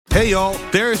Hey y'all,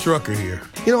 Darius Rucker here.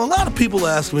 You know, a lot of people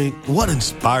ask me, what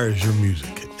inspires your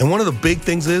music? And one of the big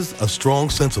things is a strong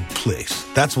sense of place.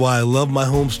 That's why I love my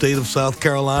home state of South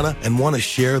Carolina and want to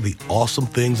share the awesome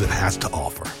things it has to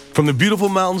offer. From the beautiful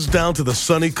mountains down to the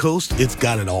sunny coast, it's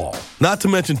got it all. Not to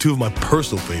mention two of my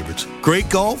personal favorites, great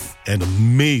golf and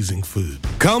amazing food.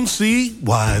 Come see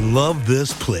why I love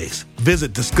this place.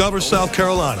 Visit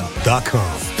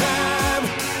discoversouthcarolina.com.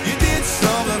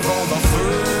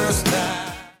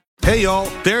 Hey y'all,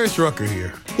 Darius Rucker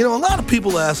here. You know, a lot of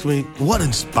people ask me, what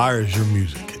inspires your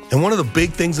music? And one of the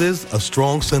big things is a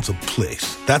strong sense of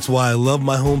place. That's why I love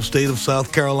my home state of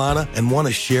South Carolina and want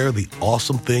to share the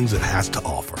awesome things it has to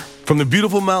offer. From the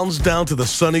beautiful mountains down to the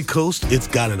sunny coast, it's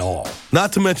got it all.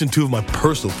 Not to mention two of my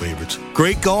personal favorites,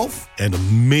 great golf and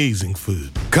amazing food.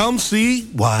 Come see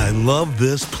why I love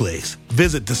this place.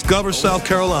 Visit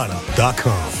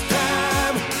discoversouthcarolina.com.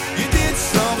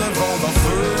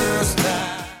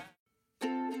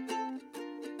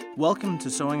 Welcome to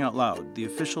Sewing Out Loud, the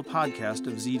official podcast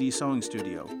of ZD Sewing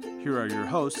Studio. Here are your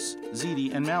hosts,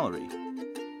 ZD and Mallory.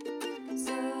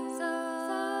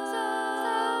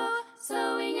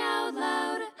 Sewing Out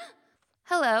Loud.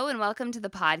 Hello and welcome to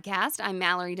the podcast. I'm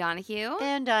Mallory Donahue.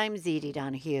 And I'm ZD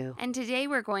Donahue. And today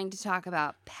we're going to talk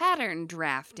about pattern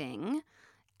drafting,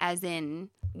 as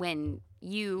in when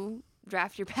you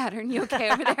draft your pattern. You okay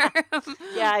over there?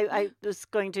 Yeah, I was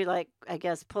going to,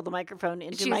 pull the microphone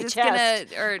into my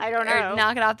chest. I don't know. Or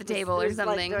knock it off the table or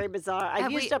something. Very bizarre.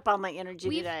 I've used up all my energy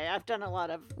today. I've done a lot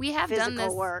of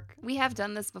physical work. We have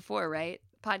done this before, right?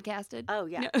 Podcasted? Oh,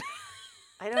 yeah. No.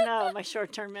 I don't know. My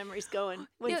short-term memory's going.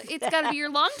 It's got to be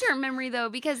your long-term memory, though,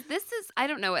 because this is, I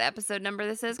don't know what episode number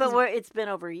this is. But it's been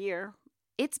over a year.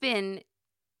 It's been,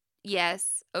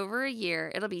 yes, over a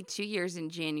year. It'll be 2 years in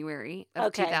January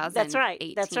of 2018. That's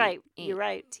right. That's right. You're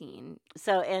right.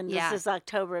 So, this is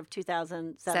October of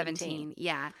 2017.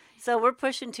 Yeah. So we're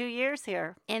pushing 2 years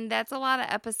here. And that's a lot of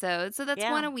episodes. So that's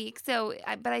one a week. So,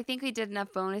 but I think we did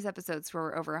enough bonus episodes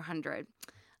for over 100.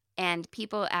 And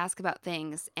people ask about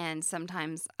things, and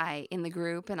sometimes in the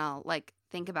group, and I'll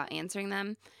think about answering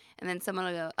them. And then someone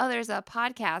will go, oh, there's a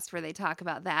podcast where they talk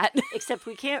about that. Except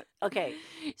we can't. Okay.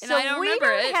 And so I don't we remember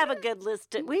don't have a good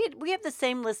list. We have the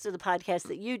same list of the podcasts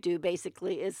that you do,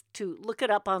 basically, is to look it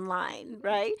up online,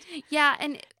 right? Yeah.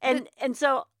 And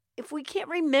so if we can't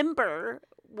remember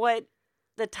what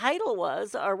the title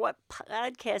was or what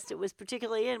podcast it was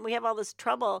particularly in, we have all this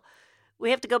trouble.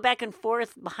 We have to go back and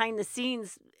forth behind the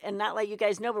scenes and not let you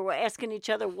guys know, but we're asking each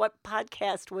other what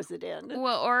podcast was it in.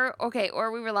 Well, or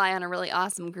we rely on a really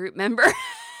awesome group member.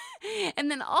 And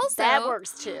then also... That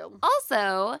works too.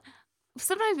 Also,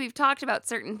 sometimes we've talked about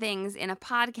certain things in a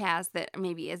podcast that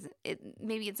maybe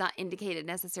it's not indicated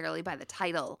necessarily by the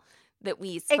title that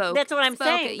we spoke. That's what I'm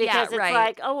saying, because it's right.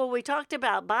 like, oh, well, we talked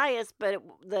about bias, but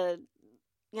the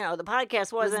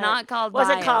podcast wasn't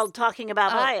called Talking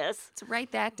About Bias. So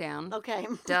write that down. Okay.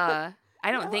 Duh.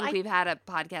 I don't think we've had a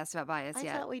podcast about bias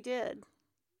yet. I thought we did.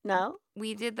 No?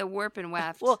 We did the warp and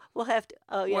weft. We'll have to.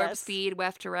 Oh, yes. Warp, speed,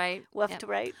 weft to right. Weft to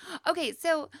right. Okay,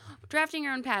 so drafting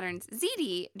your own patterns.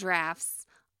 ZD drafts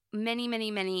many,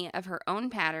 many, many of her own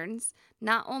patterns,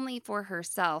 not only for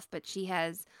herself, but she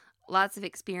has lots of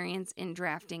experience in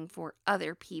drafting for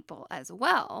other people as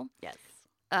well. Yes.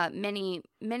 Many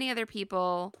other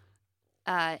people,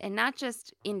 and not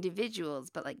just individuals,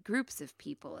 but groups of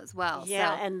people as well.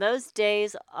 Yeah, so, and those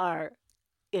days are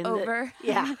over.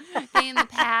 Yeah. They in the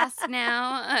past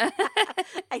now.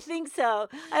 I think so.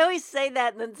 I always say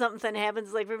that, and then something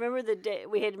happens. Remember the day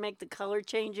we had to make the color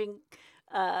changing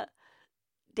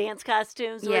dance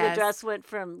costumes where the dress went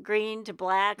from green to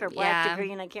black or black to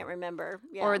green? I can't remember.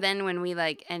 Yeah. Or then when we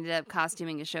ended up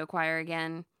costuming a show choir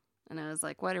again. And I was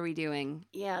like, what are we doing?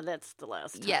 Yeah, that's the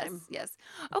last time. Yes.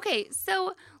 Okay,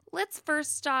 so let's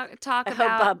first talk about... I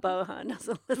hope Bob Bohan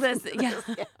doesn't listen to this.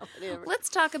 Yeah, let's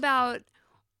talk about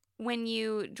when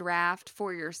you draft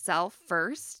for yourself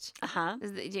first. Uh-huh.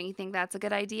 Do you think that's a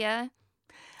good idea?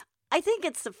 I think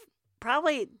it's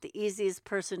probably the easiest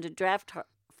person to draft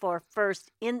for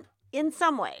first in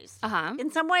some ways. Uh-huh. In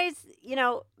some ways,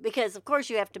 because, of course,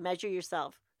 you have to measure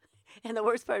yourself. And the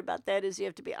worst part about that is you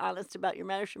have to be honest about your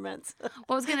measurements. Well,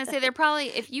 I was going to say,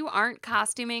 if you aren't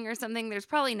costuming or something, there's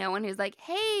probably no one who's like,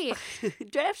 hey,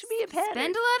 draft me a pattern.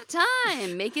 Spend a lot of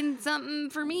time making something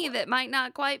for me that might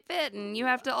not quite fit and you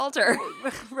have to alter.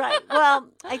 Right. Well,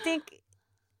 I think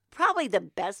probably the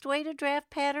best way to draft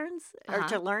patterns or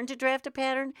to learn to draft a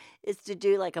pattern is to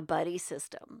do a buddy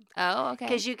system. Oh, okay.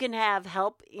 Because you can have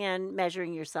help in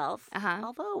measuring yourself. Uh-huh.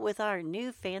 Although with our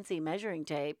new fancy measuring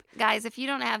tape. Guys, if you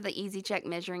don't have the Easy Check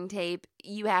measuring tape,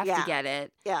 you have to get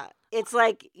it. Yeah. It's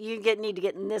like you need to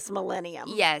get in this millennium.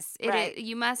 Yes, Right.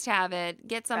 you must have it.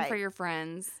 Get some for Right. your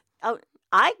friends. Oh,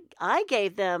 I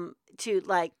gave them to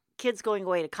like kids going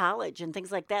away to college and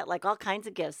things like that, like all kinds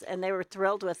of gifts, and they were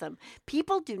thrilled with them.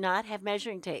 People do not have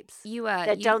measuring tapes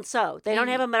that don't sew. They don't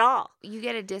have them at all. You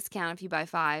get a discount if you buy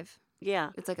 5.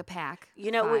 Yeah. It's like a pack.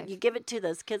 You know, when 5. you give it to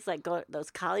those kids, like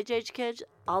those college age kids,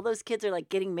 all those kids are like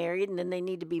getting married and then they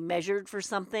need to be measured for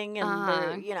something. And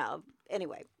they're, you know,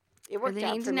 anyway, it Or worked they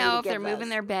out need for to me know to if they're give moving those.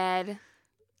 their bed,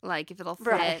 like if it'll fit.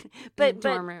 Right. in the But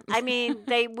dorm room. I mean,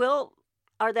 they will,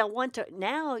 or they'll want to.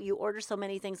 Now you order so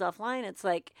many things offline. It's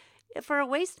like for a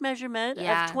waist measurement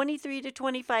Yeah. of 23 to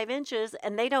 25 inches,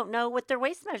 and they don't know what their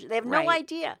waist measure. They have no Right.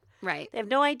 idea. Right. They have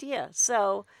no idea.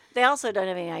 So they also don't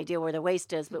have any idea where their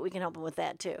waist is, but we can help them with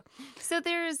that too. So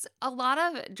there's a lot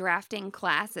of drafting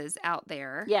classes out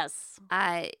there. Yes.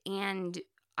 And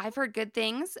I've heard good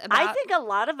things about. I think a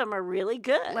lot of them are really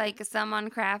good. Like some on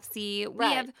Craftsy.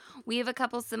 Right. We have a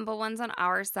couple simple ones on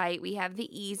our site. We have the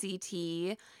Easy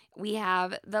Tee. We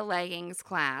have the leggings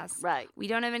class. Right. We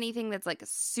don't have anything that's like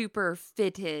super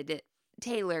fitted,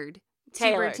 tailored.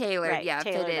 Tailored, Super tailored. right, Yeah,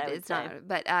 tailored, fitted I would is not, say.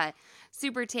 but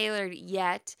super tailored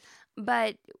yet.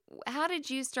 But how did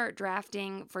you start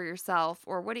drafting for yourself,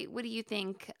 or what do you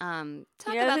think? Talk about the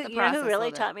process. You know who a really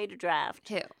little taught me to draft?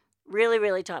 bit. Really,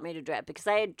 really taught me to draft because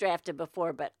I had drafted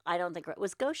before, but I don't think it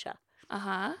was Gosha.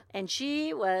 Who? And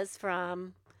she was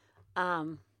from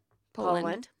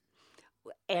Poland.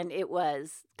 And it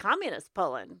was communist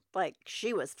Poland, like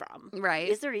she was from. Right.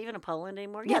 Is there even a Poland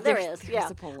anymore? Yeah, Yeah, there there's is. Yeah.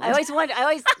 a Poland. I always wonder. I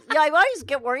always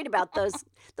get worried about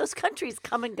those countries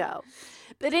come and go.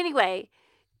 But anyway,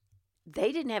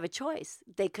 they didn't have a choice.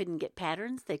 They couldn't get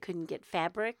patterns. They couldn't get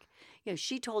fabric. You know,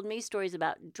 she told me stories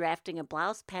about drafting a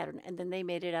blouse pattern, and then they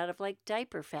made it out of like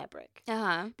diaper fabric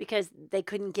because they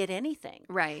couldn't get anything.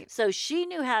 Right. So she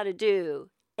knew how to do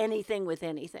anything with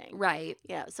anything. Right.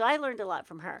 Yeah, so I learned a lot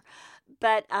from her.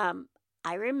 But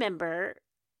I remember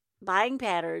buying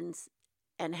patterns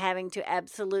and having to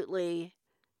absolutely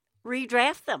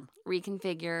redraft them.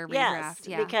 Reconfigure, redraft. Yes,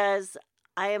 Yeah. because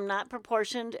I am not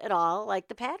proportioned at all like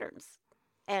the patterns.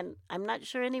 And I'm not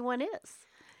sure anyone is.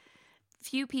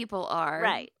 Few people are.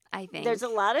 Right. I think. There's a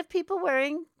lot of people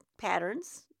wearing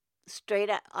patterns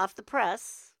straight off the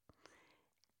press,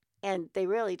 and they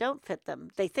really don't fit them.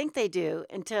 They think they do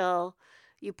until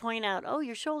you point out, oh,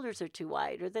 your shoulders are too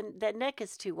wide, or then that neck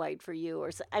is too wide for you.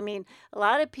 Or I mean, a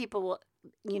lot of people will.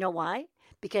 You know why?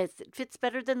 Because it fits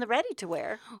better than the ready to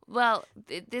wear. Well,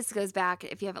 this goes back.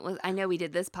 If you haven't listened, I know we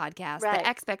did this podcast. Right. The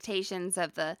expectations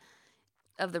of the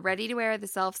ready to wear, the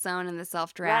self sewn, and the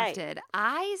self drafted. Right.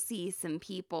 I see some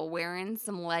people wearing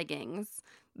some leggings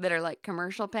that are like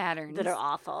commercial patterns that are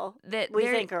awful. That we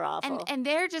think are awful, and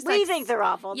they're just. We like, think they're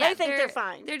awful. Yeah, they think they're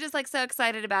fine. They're just like so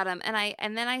excited about them,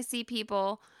 and then I see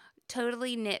people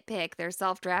totally nitpick their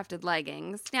self-drafted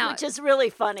leggings. Now, which is really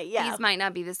funny. Yeah, these might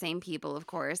not be the same people, of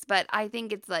course, but I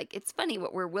think it's funny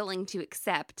what we're willing to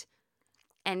accept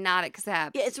and not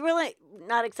accept. Yeah, it's really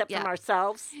not accept from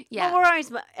ourselves. Yeah, well, we're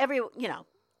always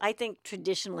I think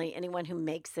traditionally anyone who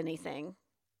makes anything,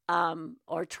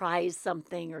 or tries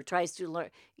something or tries to learn,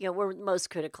 we're most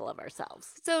critical of ourselves.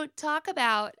 So talk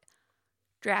about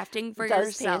drafting for those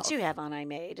yourself. Pants you have on, I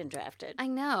made and drafted. I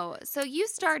know. So you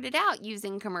started out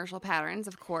using commercial patterns,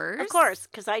 of course. Of course,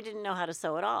 because I didn't know how to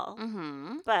sew at all.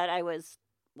 Mm-hmm. But I was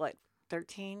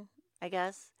 13, I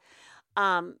guess.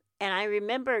 And I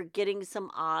remember getting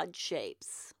some odd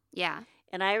shapes. Yeah.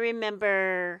 And I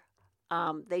remember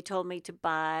they told me to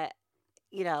buy,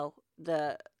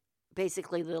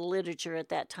 basically the literature at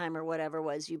that time or whatever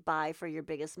was you buy for your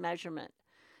biggest measurement.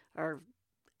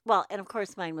 And of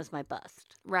course mine was my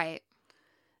bust. Right.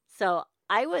 So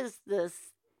I was this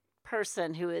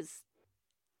person who is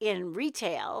in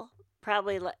retail,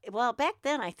 probably, back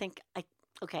then I think,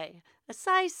 a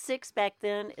size 6 back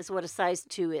then is what a size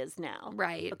 2 is now.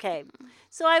 Right. Okay.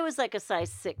 So I was like a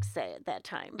size 6, say, at that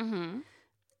time. Mm-hmm.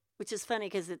 Which is funny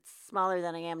because it's smaller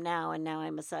than I am now, and now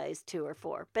I'm a size 2 or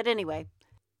 4. But anyway,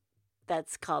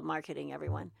 that's called marketing,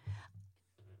 everyone.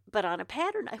 But on a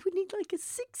pattern, I would need like a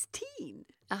 16.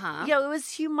 Uh-huh. It was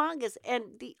humongous. And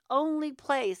the only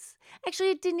place, actually,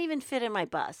 it didn't even fit in my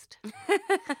bust.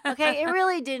 Okay, it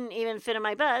really didn't even fit in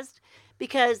my bust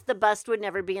because the bust would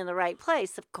never be in the right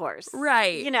place, of course.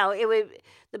 Right.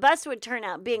 The bust would turn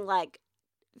out being like,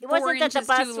 it wasn't that the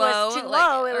bust was too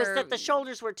low, it was that the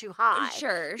shoulders were too high.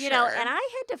 Sure. And I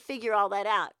had to figure all that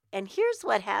out. And here's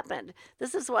what happened.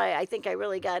 This is why I think I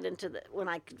really got into when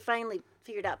I finally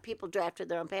figured out people drafted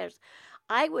their own patterns.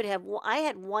 I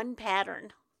had one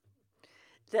pattern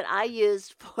that I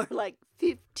used for like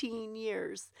 15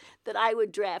 years that I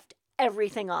would draft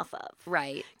everything off of.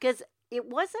 Right. Because it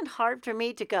wasn't hard for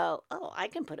me to go, oh, I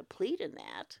can put a pleat in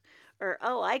that. Or,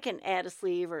 oh, I can add a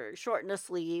sleeve or shorten a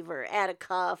sleeve or add a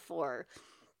cuff or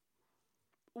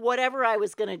whatever I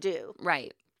was going to do.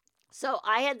 Right. So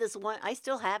I had this one, I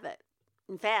still have it.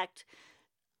 In fact,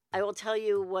 I will tell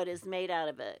you what is made out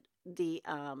of it. The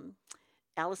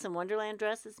Alice in Wonderland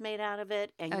dress is made out of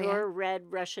it, and your red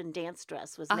Russian dance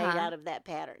dress was made out of that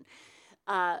pattern.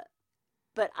 But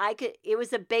it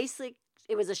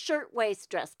was a shirt-waist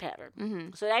dress pattern. Mm-hmm.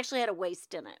 So it actually had a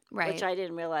waist in it, which I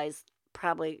didn't realize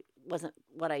probably wasn't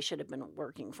what I should have been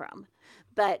working from.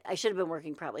 But I should have been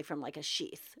working probably from like a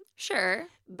sheath. Sure.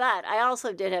 But I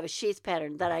also did have a sheath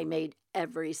pattern that I made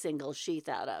every single sheath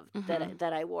out of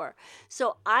that I wore.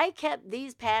 So I kept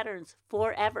these patterns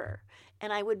forever.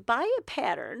 And I would buy a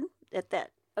pattern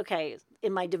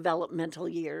in my developmental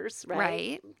years,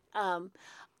 right? Right.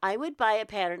 I would buy a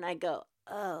pattern. I go,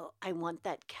 oh, I want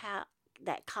that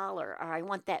collar, or I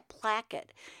want that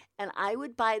placket. And I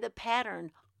would buy the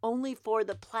pattern only for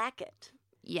the placket.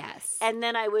 Yes. And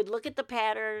then I would look at the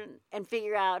pattern and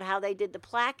figure out how they did the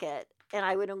placket, and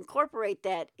I would incorporate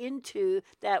that into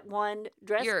that one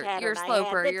dress pattern. Your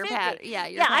sloper, your pattern. Yeah,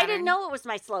 your pattern. I didn't know it was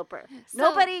my sloper. So,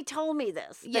 nobody told me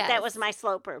this, that was my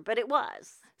sloper, but it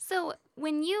was. So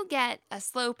when you get a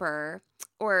sloper,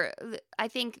 or I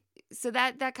think, so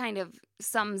that kind of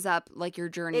sums up like your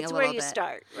journey a little bit. It's where you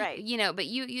start, right. You know, but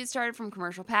you started from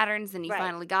commercial patterns, and you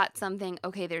finally got something,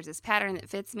 okay, there's this pattern that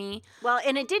fits me. Well,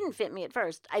 and it didn't fit me at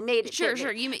first. I made it Sure,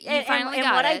 fit me. You finally got it.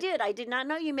 And what I did not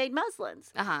know you made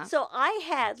muslins. Uh-huh. So I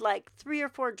had like 3 or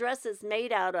 4 dresses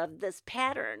made out of this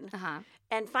pattern. Uh-huh.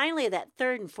 And finally, that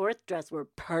 3rd and 4th dress were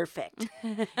perfect.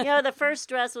 The first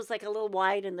dress was like a little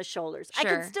wide in the shoulders. Sure.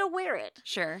 I can still wear it.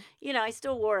 Sure. I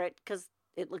still wore it because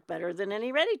it looked better than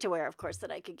any ready-to-wear, of course,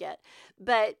 that I could get.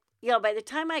 But, by the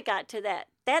time I got to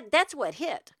that's what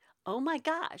hit. Oh, my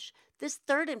gosh. This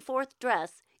 3rd and 4th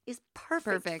dress is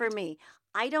perfect for me.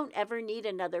 I don't ever need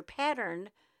another pattern,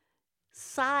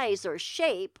 size, or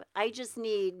shape. I just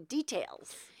need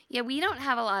details. Yeah, we don't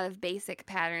have a lot of basic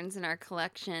patterns in our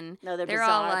collection. No, they're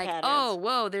all like, patterns. oh,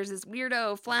 whoa, there's this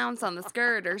weirdo flounce on the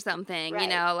skirt or something,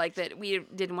 like that we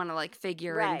didn't want to like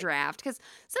figure and draft. Because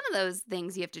some of those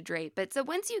things you have to drape. But so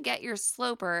once you get your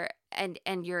sloper and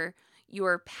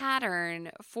your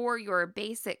pattern for your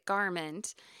basic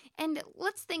garment, and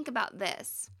let's think about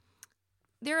this.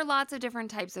 There are lots of different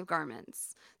types of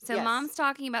garments. So Mom's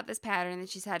talking about this pattern that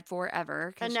she's had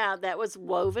forever. And now that was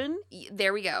woven.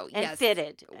 There we go. And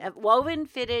fitted. A woven,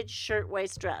 fitted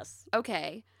shirtwaist dress.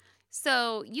 Okay.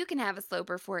 So you can have a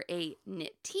sloper for a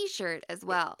knit t-shirt as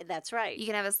well. That's right. You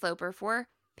can have a sloper for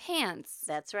pants.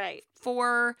 That's right.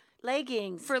 For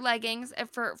leggings. For leggings.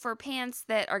 For pants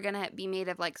that are going to be made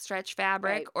of like stretch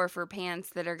fabric, or for pants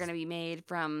that are going to be made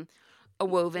from a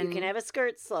woven. You can have a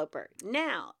skirt sloper.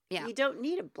 Now, you don't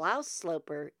need a blouse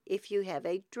sloper if you have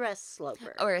a dress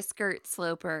sloper. Or a skirt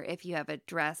sloper if you have a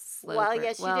dress sloper. Well,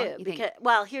 yes, you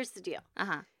do. Here's the deal.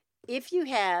 Uh-huh. If you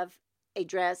have a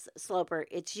dress sloper,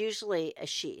 it's usually a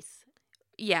sheath.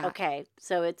 Yeah. Okay.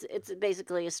 So it's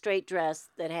basically a straight dress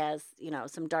that has,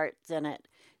 some darts in it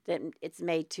that it's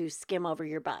made to skim over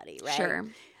your body, right? Sure.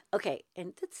 Okay.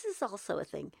 And this is also a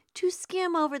thing. To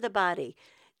skim over the body.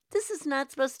 This is not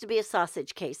supposed to be a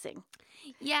sausage casing.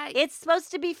 Yeah. It's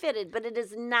supposed to be fitted, but it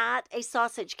is not a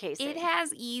sausage casing. It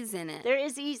has ease in it. There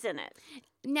is ease in it.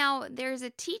 Now, there's a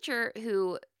teacher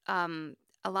who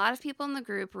a lot of people in the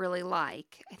group really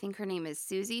like. I think her name is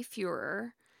Susie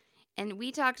Fuhrer. And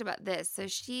we talked about this. So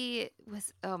she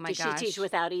was, oh my gosh. Does she teach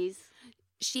without ease?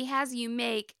 She has you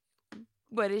make,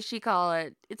 what does she call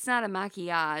it? It's not a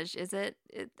maquillage, is it?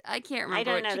 I can't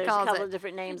remember what she calls it. I don't know. There's a couple of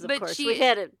different names, of course. We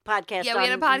had a podcast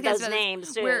on those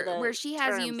names, too. Where she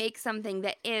has you make something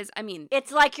that is,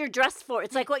 it's like your dress form.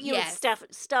 It's like what you would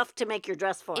stuff to make your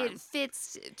dress form. It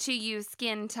fits to you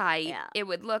skin tight. Yeah. It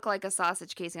would look like a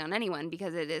sausage casing on anyone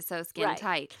because it is so skin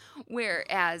tight.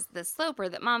 Whereas the sloper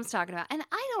that Mom's talking about, and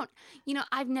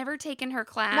I've never taken her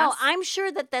class. No, I'm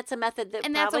sure that's a method that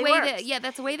probably works.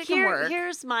 That's a way that can work.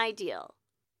 Here's my deal.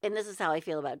 And this is how I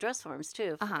feel about dress forms,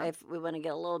 too, if we want to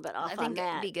get a little bit off on that. I think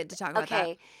it'd be good to talk about that.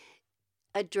 Okay,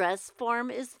 a dress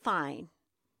form is fine,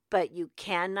 but you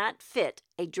cannot fit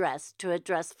a dress to a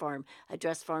dress form. A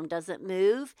dress form doesn't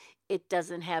move. It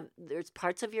doesn't have, there's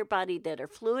parts of your body that are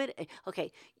fluid.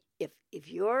 Okay, if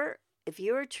you're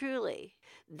truly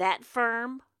that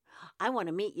firm, I want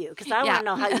to meet you because I want to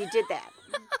know how you did that.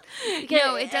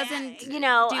 No, it doesn't.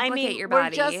 Duplicate your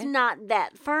body. We're just not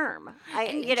that firm.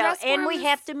 And we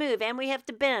have to move, and we have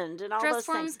to bend, and all those things. Dress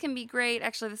forms can be great.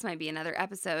 Actually, this might be another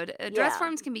episode. Dress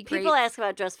forms can be great. People ask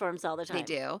about dress forms all the time. They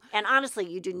do. And honestly,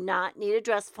 you do not need a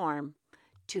dress form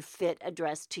to fit a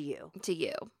dress to you. To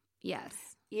you, yes.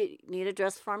 You need a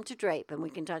dress form to drape, and we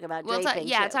can talk about draping.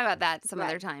 Talk about that some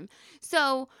other time.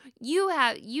 So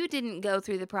you didn't go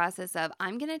through the process of,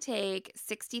 I'm going to take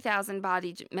 60,000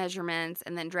 body measurements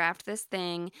and then draft this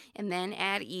thing and then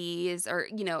add ease, or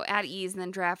add ease and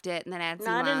then draft it and then add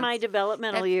not in my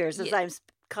developmental years, as I'm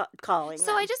calling.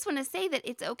 So I just want to say that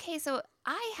it's okay. So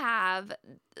I have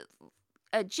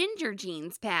a ginger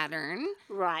jeans pattern,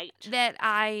 right, that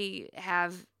I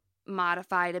have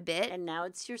modified a bit, and now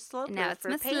it's your sloper. Now it's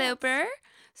my sloper.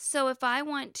 So if I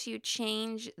want to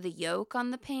change the yoke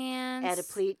on the pants, add a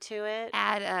pleat to it,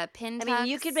 add a pin tucks. I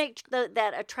mean, you could make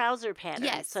that a trouser pattern,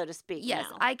 so to speak. Yes,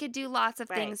 now. I could do lots of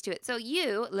things to it. So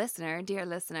you, dear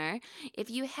listener, if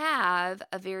you have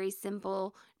a very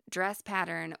simple dress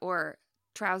pattern or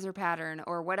trouser pattern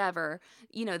or whatever,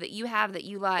 that you have that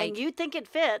you like, and you think it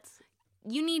fits,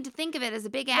 you need to think of it as a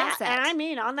big asset. And I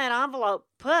mean, on that envelope,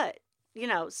 put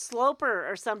sloper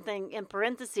or something in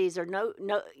parentheses, or no,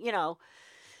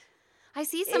 I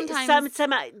see sometimes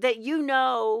some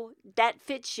that that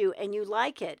fits you and you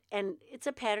like it, and it's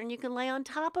a pattern you can lay on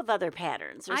top of other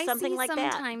patterns or something like that. I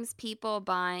see sometimes people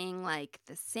buying like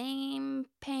the same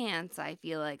pants, I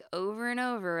feel like, over and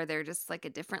over. They're just like a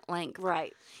different length.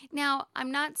 Right. Now,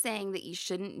 I'm not saying that you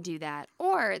shouldn't do that,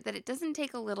 or that it doesn't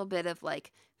take a little bit of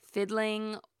like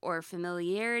fiddling or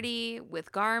familiarity with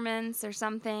garments or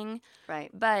something. Right.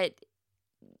 But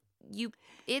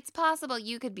it's possible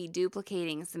you could be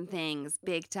duplicating some things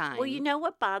big time. Well, you know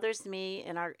what bothers me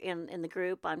in the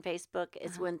group on Facebook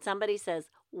is when somebody says,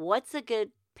 "What's a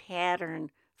good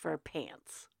pattern for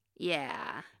pants?"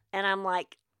 Yeah. And I'm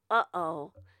like,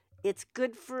 "Uh-oh. It's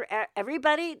good for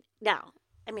everybody." Now,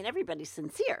 I mean, everybody's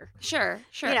sincere. Sure.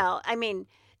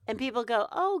 And people go,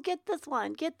 "Oh, get this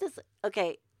one, get this."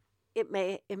 Okay. It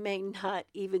may not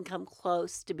even come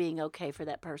close to being okay for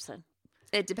that person.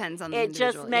 It depends on the individual.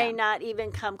 It just may not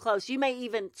even come close. You may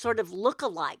even sort of look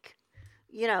alike,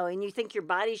 and you think your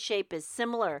body shape is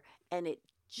similar, and it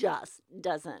just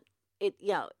doesn't. It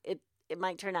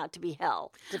might turn out to be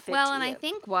hell to fit Well, to and you. I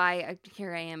think why,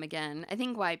 here I am again, I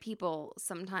think why people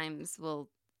sometimes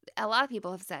a lot of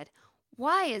people have said,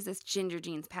 why is this ginger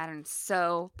jeans pattern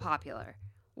so popular?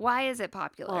 Why is it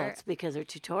popular? Well, it's because they're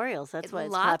tutorials. That's why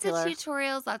it's lots popular. Lots of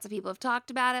tutorials. Lots of people have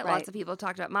talked about it. Right. Lots of people have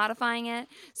talked about modifying it.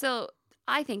 So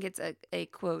I think it's a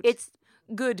quote. It's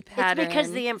good pattern. It's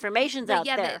because the information's out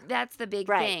there. That's the big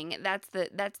thing. That's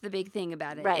the big thing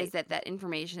about it, is that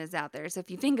information is out there. So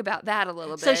if you think about that a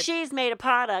little bit. So she's made a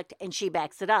product and she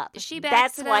backs it up.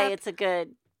 That's why it's a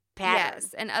good pattern.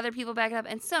 Yes, and other people back it up,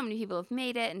 and so many people have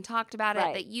made it and talked about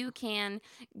it that you can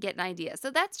get an idea.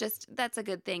 So that's a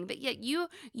good thing. But yet you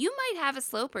might have a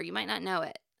sloper, you might not know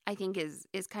it. I think is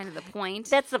kind of the point.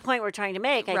 That's the point we're trying to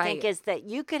make. I think is that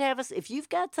you could have if you've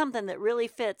got something that really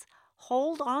fits,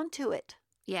 hold on to it.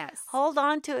 Yes, hold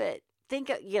on to it. Think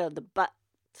the butt.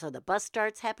 So the bust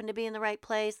darts happen to be in the right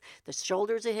place. The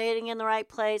shoulders are hitting in the right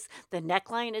place. The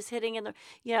neckline is hitting in the.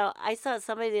 I saw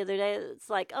somebody the other day. It's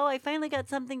like, oh, I finally got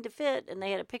something to fit, and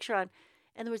they had a picture on,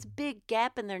 and there was a big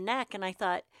gap in their neck, and I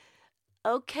thought,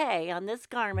 okay, on this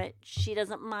garment, she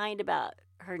doesn't mind about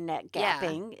her neck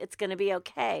gapping. It's going to be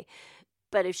okay.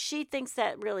 But if she thinks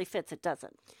that really fits, it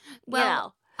doesn't.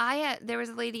 Well, there was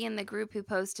a lady in the group who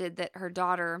posted that her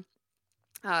daughter.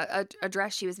 A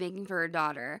dress she was making for her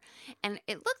daughter, and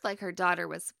it looked like her daughter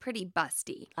was pretty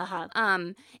busty.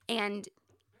 And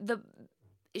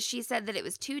she said that it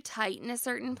was too tight in a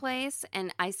certain place,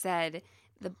 and I said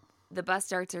the bust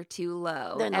darts are too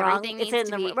low. Everything needs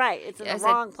to be It's in the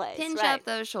wrong place. Pinch up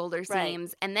those shoulder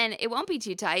seams, and then it won't be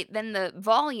too tight. Then the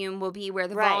volume will be where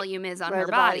the volume is on her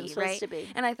body, right?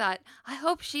 And I thought, I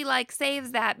hope she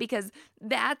saves that, because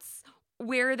that's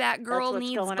where that girl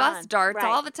needs bust darts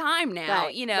all the time now.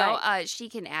 She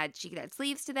can add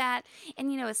sleeves to that,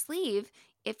 and a sleeve.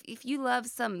 If you love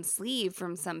some sleeve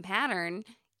from some pattern,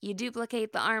 you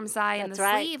duplicate the arm side and the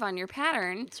sleeve on your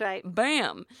pattern. That's right.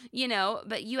 Bam.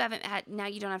 But you haven't had. Now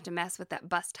you don't have to mess with that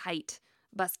bust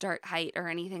dart height or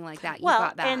anything like that. Well, you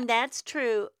got that. And that's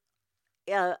true.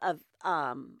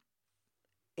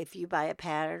 If you buy a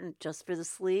pattern just for the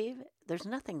sleeve, there's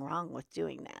nothing wrong with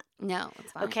doing that. No,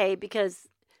 it's fine. Okay, because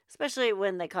especially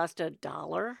when they cost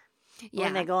 $1,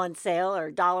 when they go on sale, or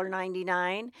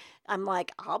 $1.99, I'm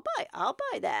like, I'll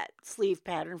buy that sleeve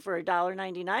pattern for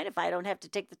 $1.99 if I don't have to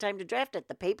take the time to draft it.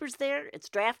 The paper's there, it's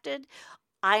drafted.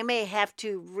 I may have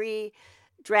to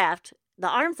draft the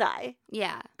Armscye.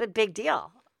 Yeah. But big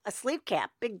deal. A sleeve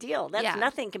cap, big deal. That's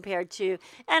nothing compared to,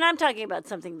 and I'm talking about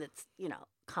something that's,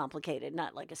 complicated,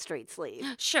 not like a straight sleeve.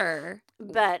 Sure.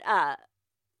 But, I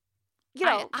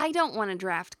don't want to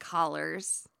draft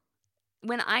collars.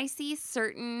 When I see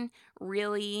certain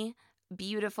really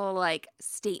beautiful like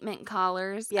statement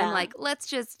collars, I'm like, let's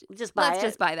just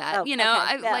buy that. Oh,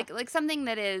 okay. Like something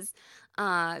that is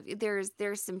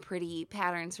there's some pretty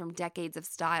patterns from decades of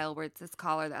style where it's this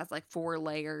collar that has like 4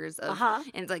 layers of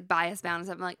and it's like bias bound and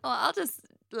stuff. I'm like, well, I'll just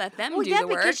let them do the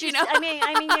work.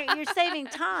 I mean, you're saving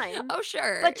time. Oh,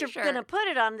 sure. But you're gonna put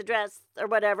it on the dress or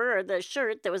whatever, or the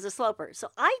shirt that was a sloper. So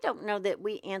I don't know that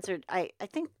we answered. I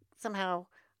think somehow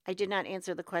I did not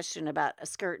answer the question about a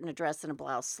skirt and a dress and a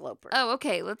blouse sloper. Oh,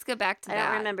 okay. Let's go back to that. I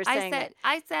don't remember saying it.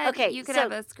 I said okay, you could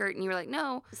have a skirt, and you were like,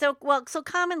 no. So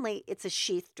commonly it's a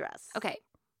sheath dress. Okay.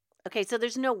 Okay, so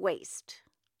there's no waist.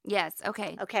 Yes.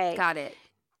 Okay. Okay. Got it.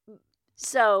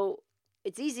 So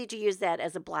it's easy to use that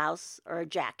as a blouse or a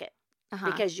jacket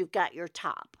because you've got your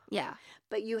top. Yeah.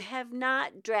 But you have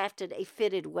not drafted a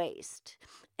fitted waist.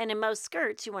 And in most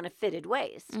skirts, you want a fitted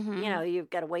waist. Mm-hmm. You've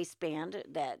got a waistband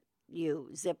that you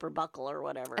zip or buckle or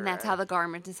whatever. And that's how the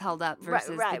garment is held up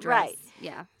versus the dress. Right.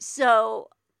 Yeah. So,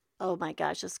 oh my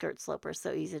gosh, a skirt sloper is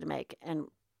so easy to make. And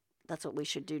that's what we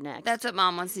should do next. That's what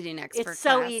Mom wants to do next. It's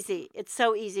so easy. It's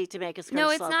so easy to make a skirt sloper.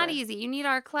 No, it's not easy. You need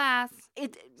our class.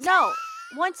 No.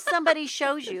 Once somebody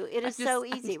shows you, it is so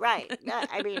easy. Right.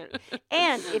 I mean,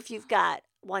 and if you've got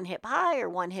one hip high or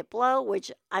one hip low, which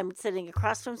I'm sitting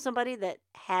across from somebody that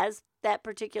has that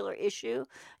particular issue,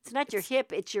 it's not your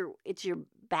hip, it's your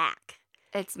back.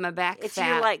 It's my back It's fat.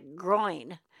 your like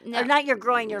groin. No. Or not your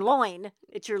groin, your loin.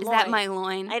 It's your loin. Is that my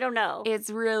loin? I don't know. It's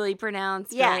really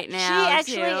pronounced right now. She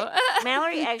actually,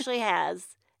 Mallory actually has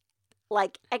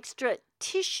like extra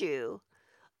tissue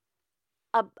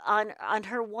on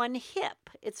her one hip.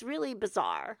 It's really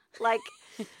bizarre. Like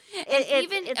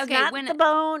it's not the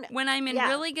bone. When I'm in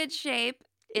really good shape,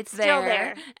 it's still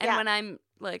there. And when I'm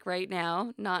like right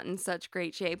now, not in such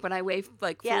great shape, when I weigh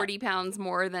like 40 pounds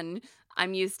more than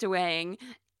I'm used to weighing,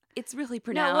 it's really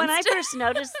pronounced. No, when I first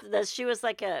noticed this, she was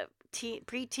like a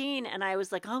preteen, and I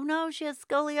was like, oh no, she has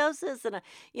scoliosis. And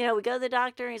we go to the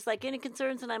doctor, and he's like, any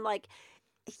concerns? And I'm like,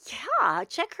 yeah,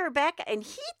 check her back. And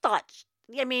he thought,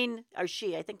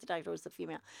 I think the doctor was the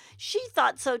female. She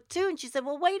thought so too. And she said,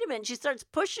 well, wait a minute. She starts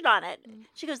pushing on it.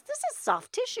 She goes, this is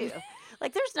soft tissue.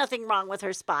 Like, there's nothing wrong with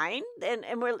her spine. And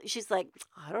she's like,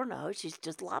 I don't know. She's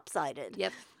just lopsided.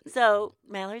 Yep. So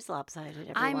Mallory's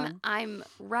lopsided, everyone. I'm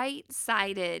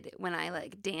right-sided when I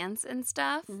like dance and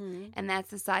stuff. Mm-hmm. And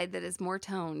that's the side that is more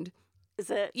toned.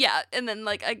 Is it? Yeah. And then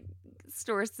like I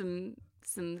store some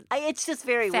it's just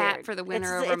very fat weird. For the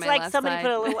winter over my left side. It's like somebody side.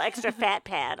 put a little extra fat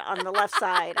pad on the left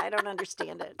side. I don't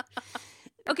understand it.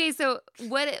 Okay, so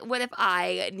what if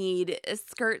I need a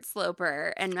skirt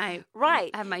sloper and I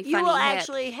have my funny you will hip?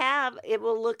 Actually have it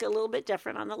will look a little bit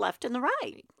different on the left and the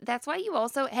right. That's why you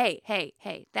also hey,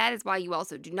 that is why you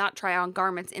also do not try on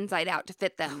garments inside out to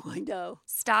fit them. I know.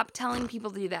 Stop telling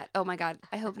people to do that. Oh my God,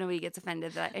 I hope nobody gets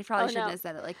offended that I probably shouldn't have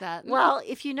said it like that. Well,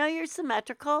 if you know you're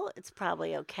symmetrical, it's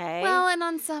probably okay. Well, and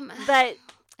on some, but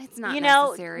it's not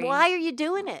necessary. Why are you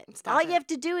doing it? All you have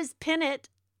to do is pin it.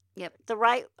 Yep.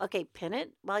 Pin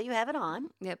it while you have it on.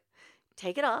 Yep.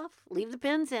 Take it off. Leave the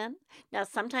pins in. Now,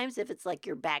 sometimes if it's like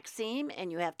your back seam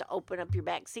and you have to open up your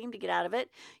back seam to get out of it,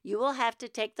 you will have to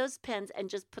take those pins and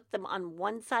just put them on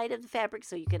one side of the fabric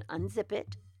so you can unzip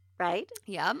it, right?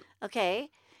 Yep. Okay.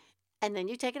 And then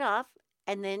you take it off,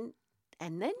 and then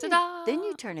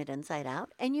you turn it inside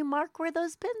out and you mark where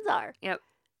those pins are. Yep.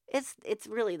 It's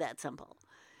really that simple.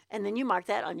 And then you mark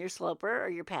that on your sloper or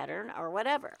your pattern or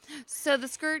whatever. So the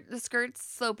skirt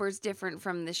sloper is different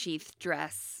from the sheath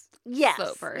dress. Yes,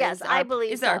 sloper. Yes, I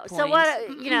believe so. So what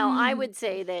I would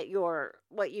say that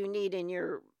what you need in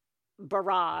your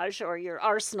barrage or your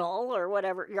arsenal or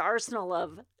whatever your arsenal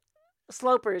of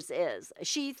slopers is a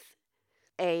sheath,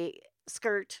 a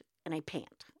skirt, and a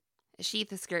pant. A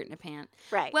sheath, a skirt, and a pant.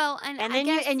 Right. Well, and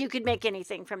then you could make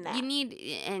anything from that. You need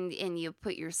and you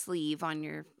put your sleeve on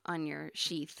your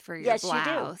sheath for your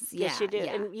blouse. Yes, you do.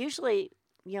 Yeah. And usually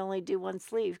you only do one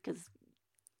sleeve because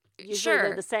usually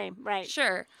they're the same, right?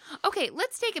 Sure. Okay,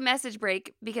 let's take a message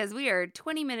break because we are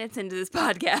 20 minutes into this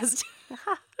podcast.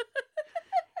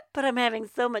 But I'm having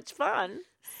so much fun.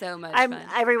 So much fun.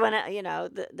 Everyone,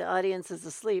 the audience is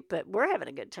asleep, but we're having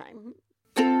a good time.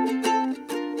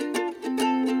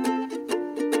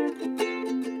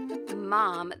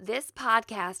 Mom, this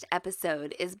podcast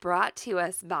episode is brought to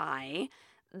us by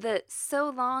the So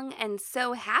Long and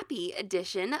So Happy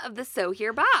edition of the So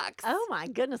Here box. Oh my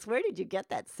goodness, where did you get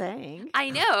that saying? I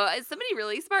know. Somebody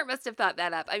really smart must have thought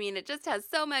that up. I mean, it just has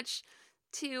so much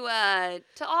to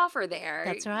offer there.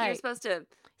 That's right. You're supposed to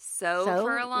sew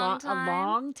for a long time. A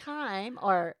long time,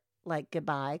 or like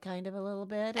goodbye kind of a little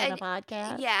bit in a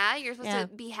podcast. Yeah, you're supposed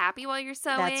to be happy while you're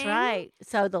sewing. That's right.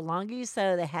 So the longer you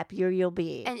sew, the happier you'll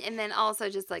be. And then also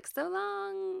just like, so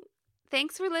long.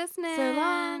 Thanks for listening. So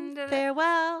long.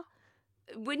 Farewell.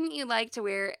 Wouldn't you like to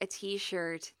wear a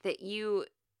t-shirt that you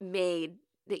made,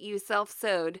 that you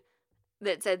self-sewed,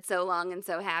 that said so long and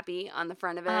so happy on the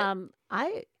front of it?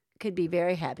 I could be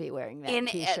very happy wearing that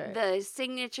t-shirt. The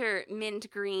signature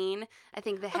mint green. I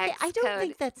think the hex I don't code.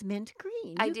 think that's mint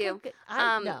green. I do.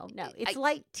 No. It's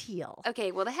light teal.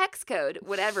 Okay, well, the hex code,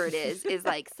 whatever it is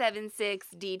like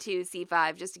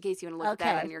 76D2C5, just in case you want to look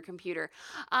at that on your computer.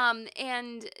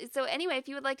 And so anyway, if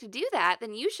you would like to do that,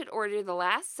 then you should order the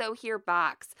last So Here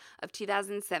box of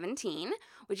 2017,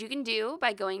 which you can do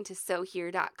by going to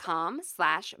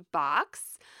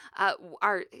sohere.com/box.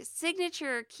 Our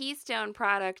signature keystone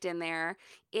product in there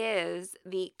is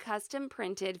the custom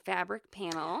printed fabric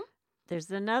panel.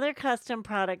 There's another custom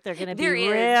product they're going to be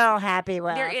real happy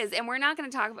with. There is, and we're not going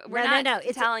to talk about. We're not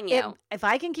telling you. If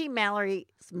I can keep Mallory's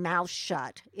mouth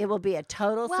shut, it will be a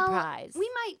total surprise. We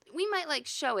might like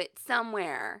show it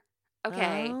somewhere.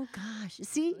 Okay. Oh gosh.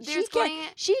 See,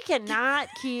 she cannot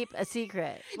keep a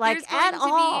secret like there's going at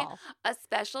all. To be a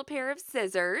special pair of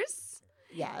scissors.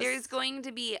 Yes. There's going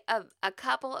to be a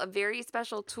couple of very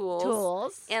special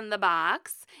tools in the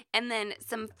box, and then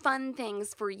some fun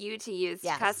things for you to use to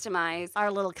customize. Our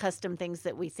little custom things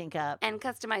that we think up. And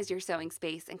customize your sewing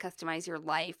space and customize your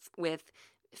life with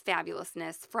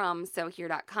fabulousness from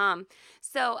sohere.com.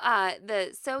 So the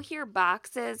So Here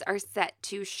boxes are set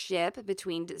to ship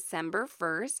between December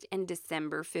 1st and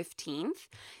December 15th.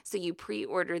 So you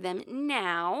pre-order them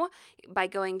now by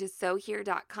going to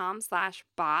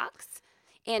sohere.com/box.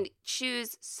 And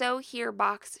choose So Here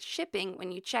box shipping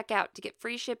when you check out to get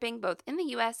free shipping both in the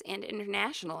U.S. and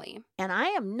internationally. And I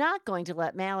am not going to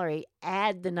let Mallory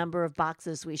add the number of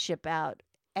boxes we ship out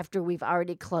after we've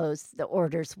already closed the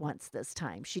orders once this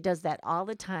time. She does that all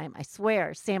the time. I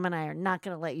swear, Sam and I are not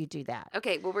going to let you do that.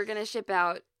 Okay, well, we're going to ship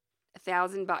out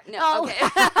 1,000 boxes. No, oh. Okay.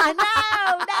 No.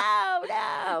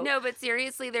 No, but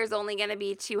seriously, there's only going to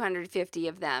be 250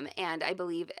 of them. And I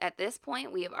believe at this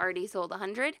point, we have already sold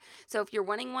 100. So if you're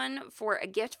wanting one for a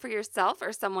gift for yourself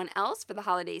or someone else for the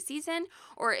holiday season,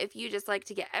 or if you just like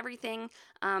to get everything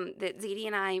that ZD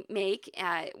and I make,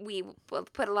 we will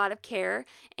put a lot of care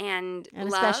and a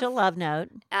special love note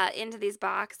into these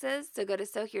boxes. So go to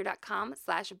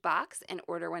sohere.com/box and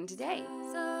order one today.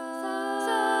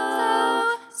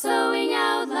 Sewing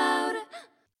out loud.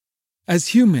 As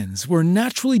humans, we're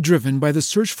naturally driven by the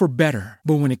search for better.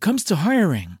 But when it comes to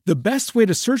hiring, the best way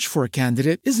to search for a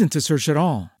candidate isn't to search at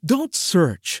all. Don't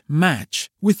search, match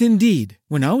with Indeed.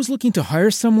 When I was looking to hire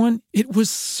someone, it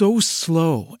was so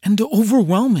slow and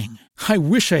overwhelming. I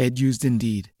wish I had used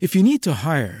Indeed. If you need to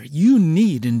hire, you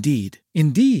need Indeed.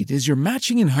 Indeed is your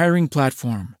matching and hiring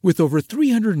platform with over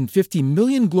 350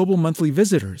 million global monthly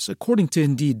visitors, according to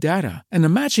Indeed data, and a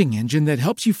matching engine that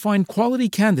helps you find quality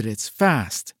candidates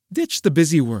fast. Ditch the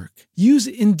busy work. Use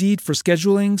Indeed for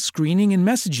scheduling, screening, and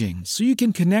messaging so you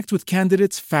can connect with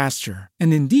candidates faster.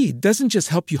 And Indeed doesn't just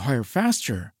help you hire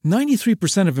faster.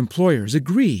 93% of employers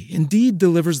agree Indeed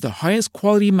delivers the highest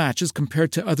quality matches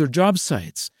compared to other job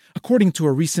sites, according to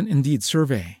a recent Indeed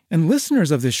survey. And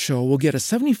listeners of this show will get a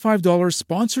 $75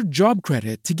 sponsored job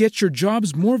credit to get your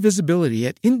jobs more visibility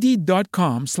at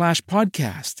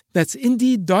Indeed.com/podcast. That's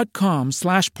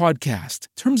Indeed.com/podcast.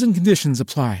 Terms and conditions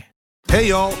apply. Hey,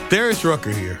 y'all, Darius Rucker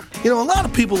here. You know, a lot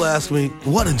of people ask me,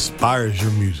 what inspires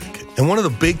your music? And one of the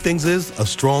big things is a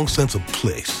strong sense of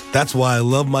place. That's why I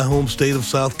love my home state of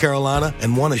South Carolina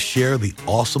and want to share the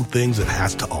awesome things it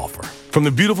has to offer. From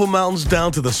the beautiful mountains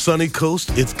down to the sunny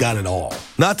coast, it's got it all.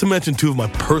 Not to mention two of my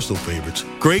personal favorites,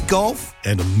 great golf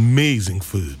and amazing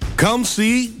food. Come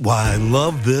see why I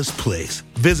love this place.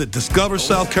 Visit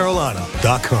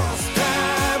discoversouthcarolina.com.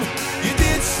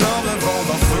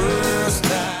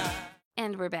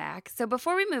 And we're back. So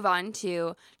before we move on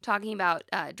to talking about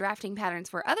drafting patterns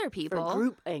for other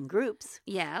people. Groups.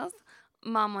 Yes.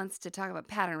 Mom wants to talk about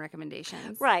pattern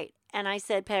recommendations. Right. And I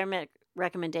said pattern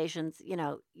recommendations, you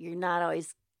know, you're not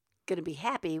always going to be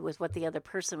happy with what the other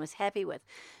person was happy with.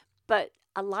 But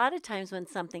a lot of times when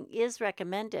something is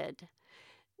recommended,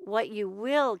 what you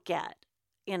will get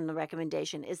in the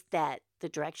recommendation is that the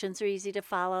directions are easy to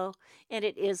follow and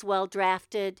it is well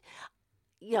drafted.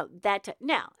 You know,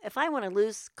 now, if I want a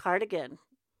loose cardigan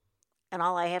and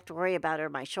all I have to worry about are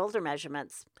my shoulder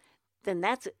measurements, then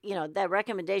that's, that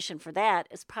recommendation for that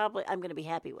is probably I'm going to be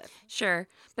happy with. Sure.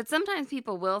 But sometimes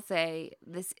people will say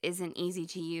this isn't easy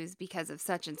to use because of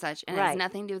such and such, and it has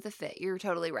nothing to do with the fit. You're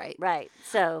totally right. Right.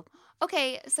 So.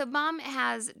 Okay, so Mom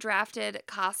has drafted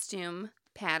costume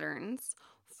patterns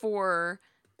for,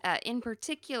 in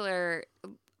particular,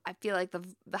 I feel like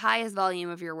the highest volume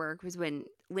of your work was when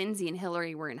Lindsay and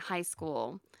Hillary were in high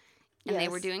school. And they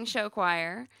were doing show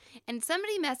choir. And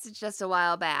somebody messaged us a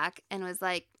while back and was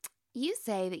like, you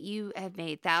say that you have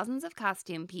made thousands of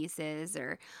costume pieces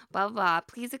or blah, blah, blah.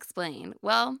 Please explain.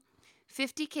 Well,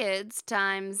 50 kids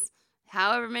times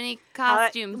however many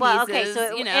costume pieces. Well, okay,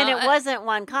 so and it wasn't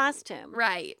one costume.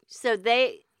 Right. So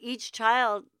each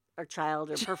child or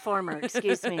performer,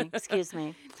 excuse me.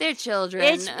 They're children.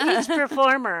 Each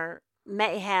performer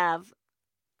may have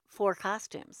 4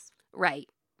 costumes. Right.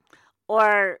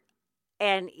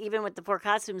 And even with the 4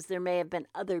 costumes, there may have been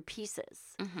other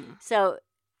pieces. Mm-hmm. So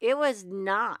it was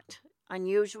not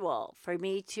unusual for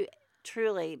me to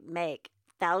truly make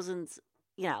thousands,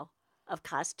 of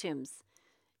costumes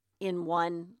in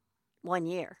one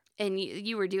year. And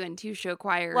you were doing 2 show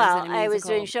choirs. Well, and I was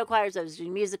doing show choirs. I was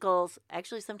doing musicals.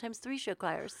 Actually, sometimes 3 show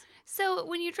choirs. So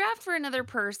when you draft for another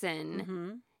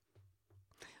person,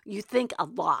 you think a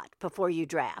lot before you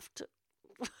draft.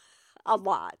 A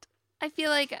lot. I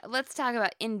feel like let's talk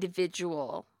about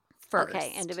individual first.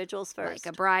 Okay, individuals first.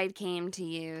 Like a bride came to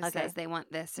you, says they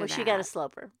want this or that. Well, she got a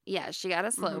sloper. Yeah, she got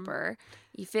a sloper.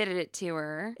 You fitted it to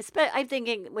her. I'm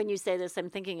thinking, when you say this,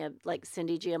 I'm thinking of like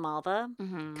Cindy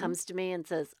Giamalva comes to me and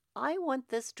says, I want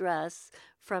this dress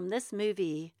from this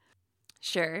movie.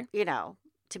 Sure.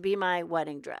 To be my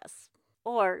wedding dress.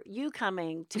 Or you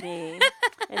coming to me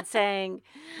and saying,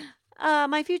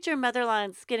 my future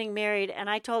mother-in-law's getting married, and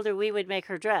I told her we would make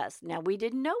her dress. Now, we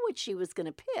didn't know what she was going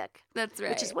to pick. That's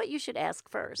right. Which is what you should ask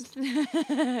first.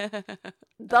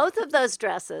 Both of those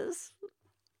dresses,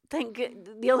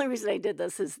 the only reason I did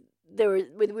this is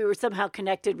we were somehow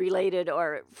connected, related,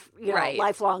 or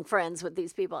lifelong friends with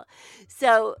these people.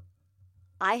 So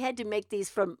I had to make these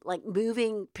from like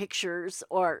moving pictures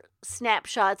or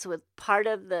snapshots with part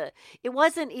of it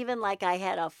wasn't even like I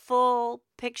had a full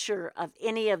picture of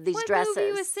any of these dresses. What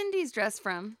movie was Cindy's dress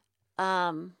from?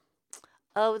 The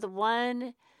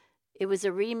one, it was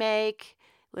a remake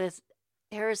with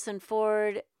Harrison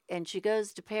Ford, and she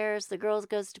goes to Paris. The girl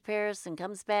goes to Paris and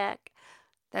comes back.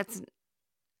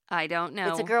 I don't know.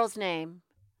 It's a girl's name.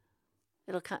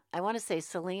 I want to say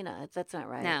Selena. That's not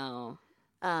right. No.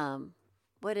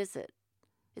 What is it?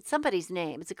 It's somebody's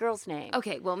name. It's a girl's name.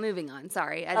 Okay, well, moving on.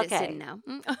 Sorry, I just didn't know.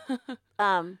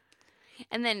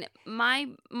 And then my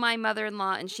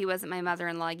mother-in-law, and she wasn't my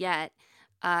mother-in-law yet,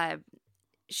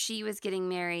 she was getting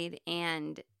married,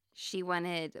 and she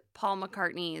wanted Paul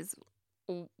McCartney's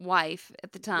wife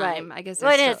at the time. Right. I guess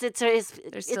it's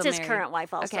his current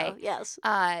wife also. Okay. Yes.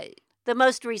 The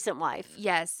most recent wife.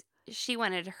 Yes. She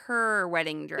wanted her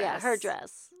wedding dress. Yeah, her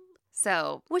dress.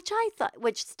 So, which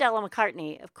Stella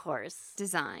McCartney, of course,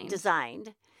 designed,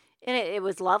 and it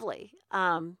was lovely.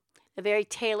 A very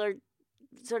tailored,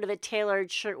 sort of a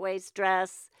tailored shirtwaist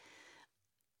dress.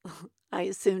 I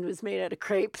assumed was made out of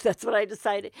crepe. That's what I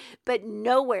decided. But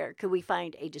nowhere could we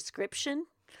find a description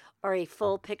or a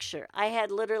full picture. I had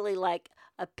literally like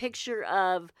a picture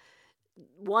of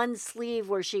one sleeve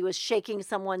where she was shaking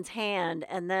someone's hand,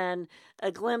 and then a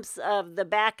glimpse of the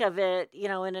back of it,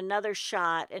 in another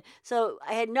shot. And so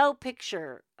I had no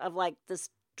picture of like this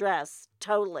dress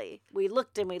totally. We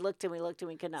looked and we looked and we looked and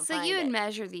we could not find it. So you would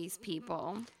measure these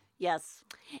people. Yes.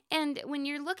 And when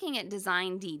you're looking at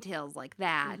design details like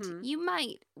that, you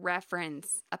might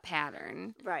reference a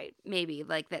pattern. Right. Maybe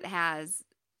like that has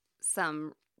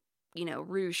some,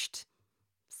 ruched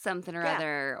something or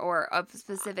other, or a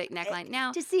specific neckline.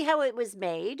 Now, to see how it was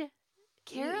made.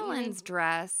 Carolyn's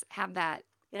dress had that.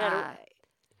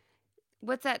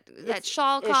 What's that? That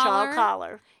shawl collar. A shawl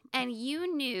collar. And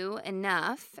you knew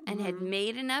enough and had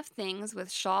made enough things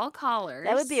with shawl collars.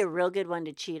 That would be a real good one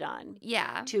to cheat on.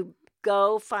 Yeah. To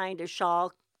go find a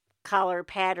shawl collar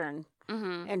pattern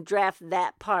and draft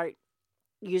that part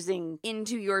using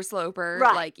into your sloper,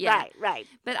 right?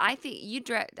 But I think you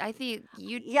draft. Did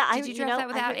you draft that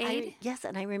without aid? Yes,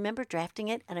 and I remember drafting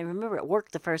it, and I remember it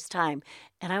worked the first time,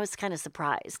 and I was kind of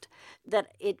surprised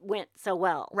that it went so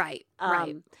well. Right.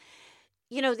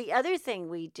 The other thing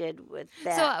we did with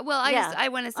that. So, I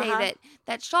want to say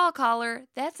that shawl collar.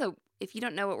 If you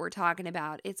don't know what we're talking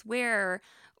about, it's where,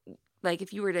 like,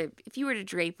 if you were to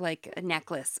drape like a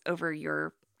necklace over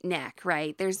your neck,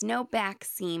 right? There's no back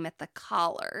seam at the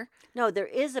collar. No, there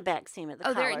is a back seam at the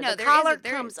collar. The collar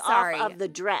comes off of the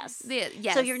dress.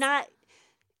 Yes. So you're not.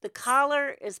 The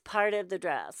collar is part of the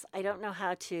dress. I don't know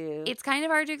how to. It's kind of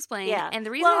hard to explain. Yeah. And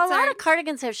the reason a it's lot hard, of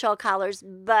cardigans have shawl collars,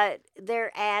 but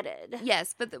they're added.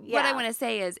 yes, but what I want to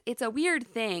say is it's a weird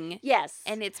thing. Yes.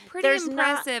 And it's pretty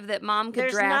impressive that Mom could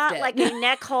there's draft not it. like a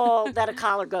neck hole that a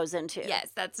collar goes into. Yes,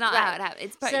 that's not how it happens.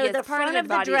 It's So it's the part front of the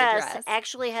body dress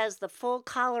actually has the full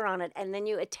collar on it, and then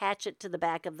you attach it to the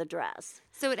back of the dress.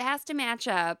 So it has to match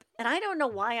up. And I don't know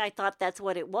why I thought that's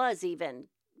what it was, even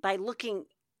by looking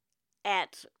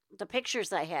at the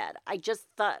pictures I had. I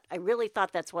really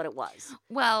thought that's what it was.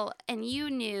 Well, and you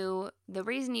knew the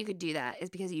reason you could do that is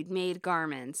because you'd made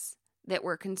garments that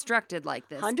were constructed like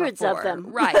this. Hundreds before. of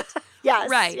them. Right.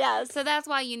 Yes. Right. Yes. So that's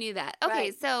why you knew that. Okay,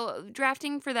 Right. so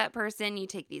drafting for that person, you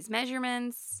take these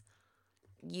measurements.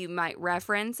 You might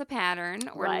reference a pattern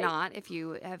or Right. not if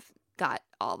you have got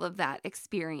all of that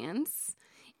experience.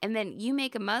 And then you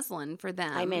make a muslin for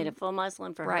them. I made a full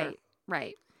muslin for her. Right.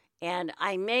 Right. And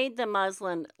I made the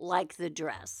muslin like the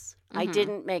dress. I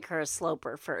didn't make her a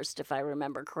sloper first, if I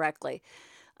remember correctly.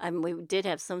 We did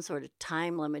have some sort of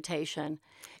time limitation.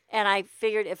 And I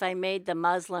figured if I made the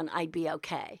muslin, I'd be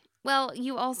okay. Well,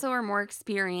 you also are more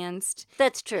experienced.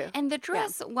 That's true. And the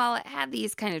dress, while it had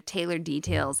these kind of tailored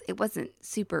details, it wasn't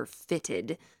super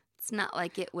fitted. It's not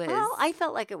like it was. Well, I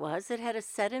felt like it was. It had a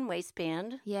set-in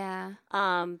waistband. Yeah.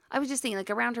 I was just thinking,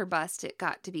 like, around her bust, it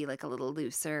got to be, like, a little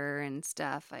looser and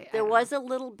stuff. There was a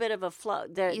little bit of a flow.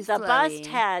 The bust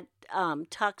had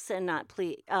tucks and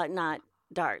not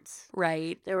darts.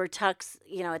 Right. There were tucks,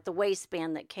 at the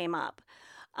waistband that came up.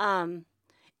 And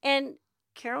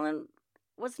Carolyn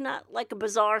was not like a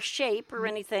bizarre shape or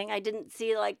anything. I didn't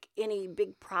see like any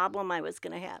big problem I was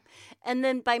going to have. And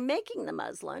then by making the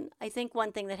muslin, I think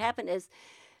one thing that happened is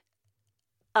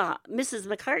Mrs.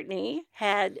 McCartney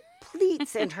had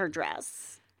pleats in her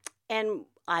dress, and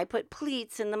I put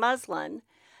pleats in the muslin.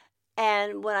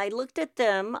 And when I looked at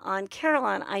them on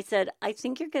Carolyn, I said, I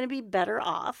think you're going to be better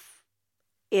off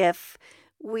if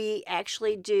we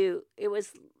actually do. It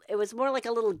was more like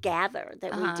a little gather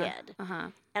that we did.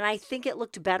 And I think it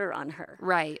looked better on her.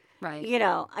 Right, right.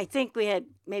 I think we had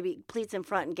maybe pleats in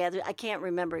front and gather. I can't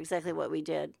remember exactly what we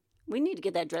did. We need to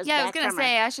get that dress back. Yeah, I was going to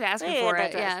say, I should ask her for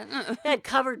it. Yeah. It had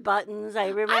covered buttons. I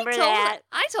remember that.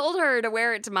 I told her to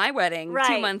wear it to my wedding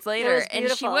 2 months later, and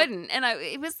she wouldn't. And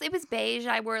it was beige.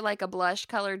 I wore like a blush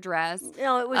colored dress.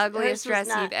 No, it was ugliest dress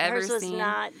you've ever seen. Hers was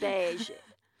not beige.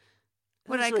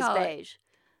 What did I call beige?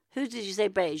 Who did you say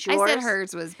beige? Yours? I said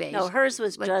hers was beige. No, hers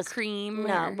was like just cream.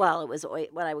 No, well, it was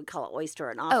what I would call an oyster,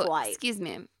 an off-white. Excuse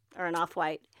me. Or an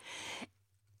off-white.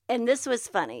 And this was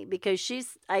funny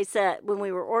because I said, when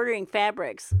we were ordering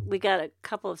fabrics, we got a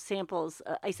couple of samples.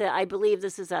 I said, I believe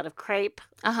this is out of crepe,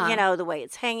 the way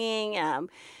it's hanging,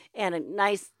 and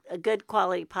a good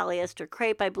quality polyester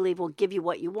crepe, I believe, will give you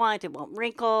what you want. It won't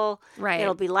wrinkle. Right.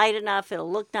 It'll be light enough.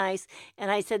 It'll look nice. And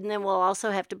I said, and then we'll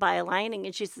also have to buy a lining.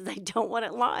 And she says, I don't want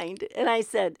it lined. And I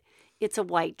said, it's a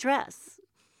white dress.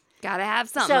 Got to have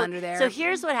something under there. So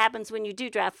here's what happens when you do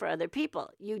draft for other people.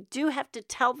 You do have to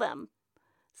tell them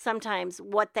sometimes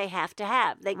what they have to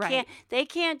have. They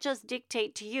can't just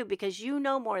dictate to you because you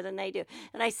know more than they do.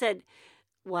 And I said,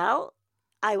 well,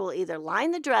 I will either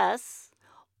line the dress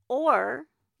or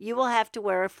you will have to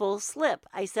wear a full slip.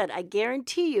 I said, I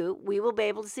guarantee you we will be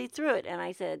able to see through it. And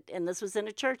I said, and this was in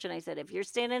a church, and I said, if you're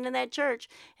standing in that church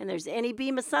and there's any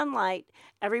beam of sunlight,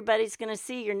 everybody's going to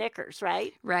see your knickers,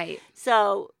 right? Right.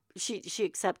 So she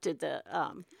accepted the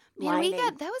lining.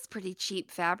 That was pretty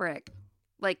cheap fabric.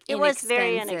 Like it was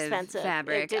very inexpensive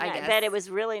fabric, I guess. But it was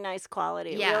really nice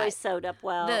quality. It really sewed up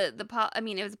well. It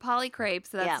was a poly crepe,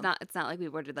 so that's not. It's not like we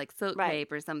ordered like silk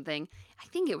crepe or something. I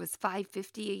think it was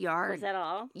 $5.50 a yard. Was that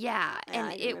all? Yeah,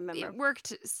 and it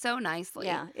worked so nicely.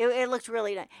 Yeah, it looked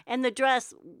really nice, and the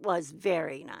dress was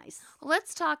very nice.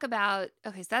 Let's talk about.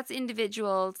 Okay, so that's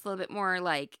individual. It's a little bit more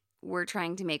like we're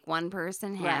trying to make one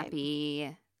person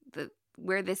happy.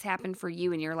 Where this happened for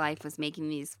you in your life was making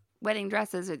these wedding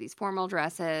dresses or these formal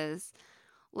dresses.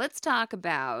 Let's talk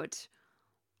about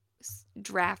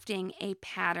drafting a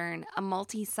pattern, a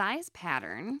multi-size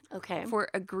pattern, for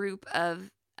a group of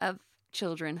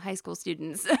children, high school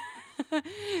students.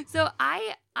 So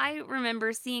I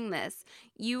remember seeing this.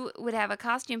 You would have a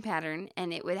costume pattern,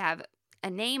 and it would have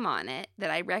a name on it that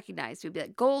I recognized. It would be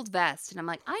like gold vest, and I'm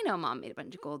like, I know Mom made a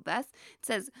bunch of gold vests. It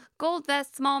says gold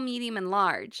vest, small, medium, and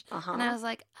large, and I was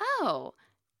like, oh.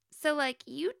 So, like,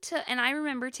 and I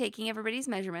remember taking everybody's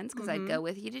measurements because I'd go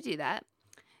with you to do that.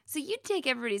 So you'd take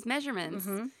everybody's measurements,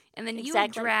 and then you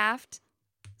would draft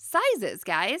sizes,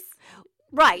 guys.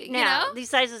 Right. Now,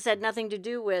 these sizes had nothing to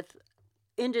do with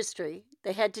industry.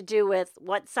 They had to do with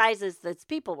what sizes those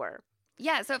people were.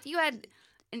 Yeah, so if you had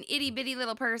an itty bitty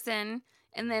little person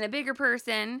and then a bigger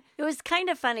person. It was kind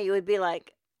of funny. It would be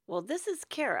like, well, this is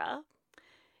Kara,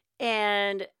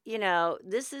 and,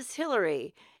 this is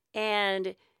Hillary,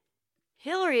 and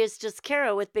Hillary is just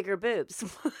Kara with bigger boobs.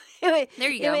 There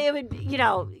you go. It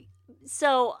would,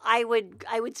 so I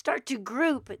would start to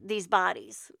group these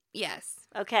bodies. Yes.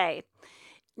 Okay.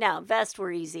 Now, vests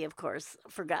were easy, of course,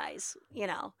 for guys,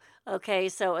 Okay,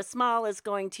 so a small is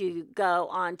going to go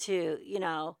on to,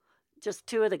 just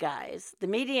 2 of the guys. The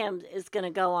medium is going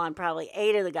to go on probably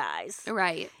 8 of the guys.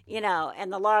 Right.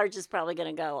 And the large is probably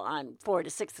going to go on 4 to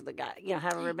 6 of the guys,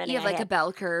 however many You have like a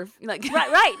bell curve.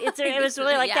 Right. It was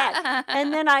really like that.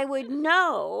 And then I would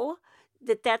know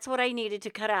that that's what I needed to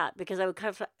cut out because I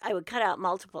would cut out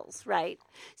multiples, right?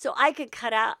 So I could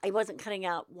cut out, I wasn't cutting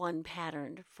out one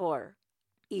pattern for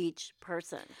each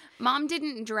person. Mom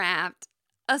didn't draft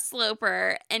a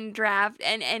sloper and draft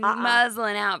and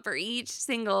muslin out for each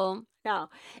single No.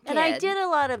 kid. And I did a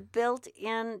lot of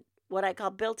what I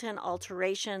call built-in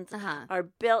alterations or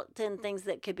built-in things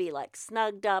that could be like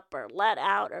snugged up or let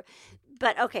out.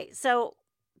 But okay, so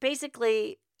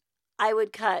basically I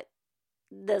would cut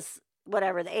the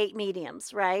 8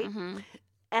 mediums, right? Mm-hmm.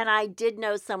 And I did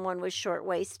know someone was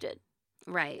short-waisted.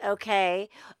 Right. Okay.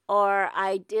 Or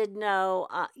I did know,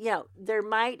 there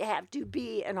might have to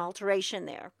be an alteration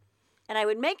there. And I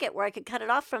would make it where I could cut it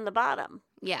off from the bottom.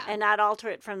 Yeah. And not alter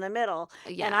it from the middle.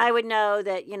 Yeah. And I would know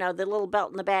that, the little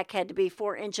belt in the back had to be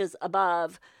 4 inches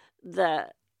above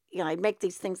I'd make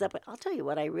these things up. I'll tell you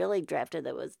what I really drafted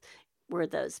were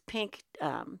those pink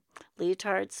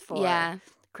leotards for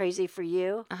Crazy for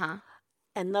You. Uh-huh.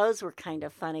 And those were kind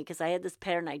of funny because I had this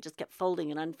pattern. I just kept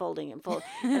folding and unfolding and folding.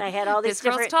 And I had all these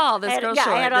This girl's tall, this girl's short.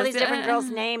 I had all these different girls'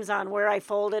 names on where I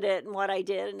folded it and what I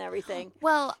did and everything.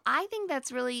 Well, I think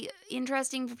that's really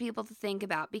interesting for people to think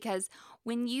about because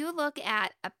when you look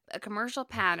at a commercial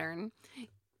pattern,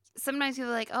 sometimes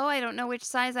people are like, oh, I don't know which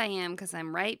size I am because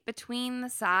I'm right between the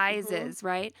sizes,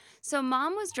 right? So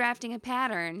Mom was drafting a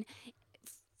pattern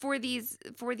for these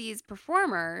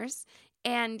performers,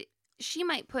 and she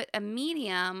might put a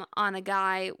medium on a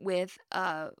guy with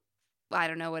I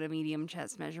don't know what a medium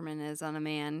chest measurement is on a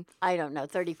man. I don't know,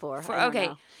 34. A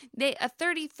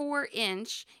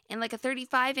 34-inch and like a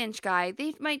 35-inch guy,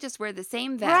 they might just wear the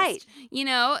same vest, right?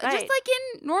 Just like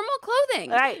in normal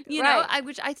clothing, right?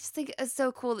 Which I just think is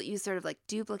so cool that you sort of like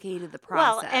duplicated the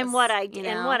process. Well, and what I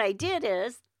did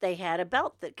is they had a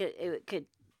belt that could.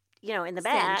 In the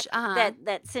back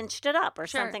that cinched it up or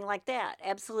something like that.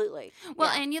 Absolutely. Well,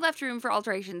 and you left room for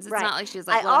alterations. It's not like she was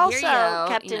I like, also here you go,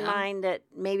 kept in mind that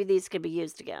maybe these could be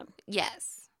used again.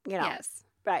 Yes. Yes.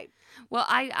 Right. Well,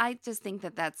 I just think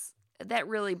that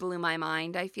really blew my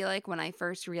mind. I feel like when I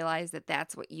first realized that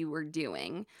that's what you were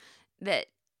doing, that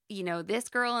this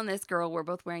girl and this girl were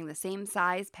both wearing the same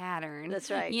size pattern.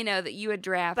 That's right. That you had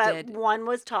drafted. But one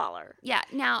was taller. Yeah.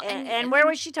 Now, and where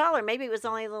was she taller? Maybe it was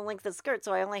only the length of the skirt,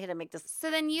 so I only had to make this. So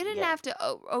then you didn't have to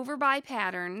overbuy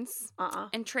patterns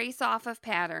and trace off of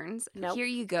patterns. Nope. Here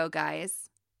you go, guys.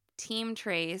 Team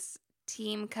trace,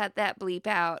 team cut that bleep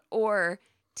out, or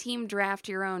team draft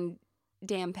your own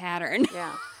damn pattern.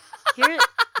 Yeah.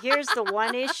 Here's the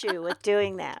one issue with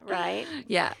doing that, right?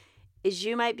 Yeah. Is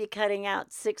you might be cutting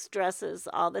out 6 dresses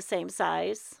all the same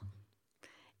size.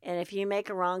 And if you make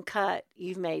a wrong cut,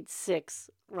 you've made 6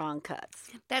 wrong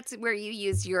cuts. That's where you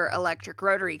use your electric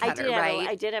rotary cutter, right?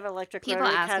 I did have an electric People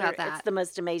rotary ask cutter. about that. It's the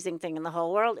most amazing thing in the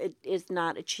whole world. It is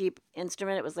not a cheap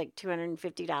instrument. It was like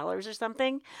 $250 or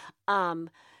something.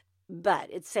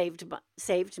 But it saved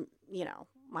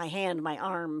my hand, my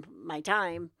arm, my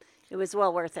time. It was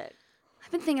well worth it. I've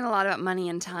been thinking a lot about money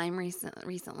and time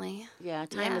recently. Yeah,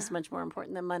 time is much more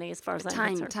important than money as far as I'm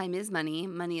concerned. Time is money.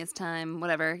 Money is time,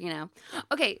 whatever,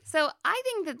 Okay, so I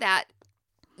think that's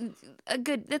a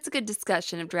good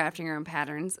discussion of drafting your own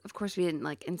patterns. Of course, we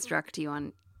didn't instruct you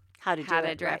on how to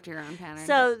draft your own pattern.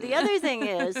 So the other thing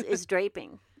is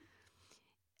draping.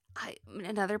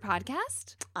 Another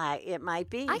podcast? It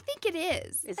might be. I think it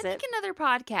is. I think another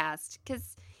podcast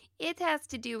because it has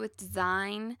to do with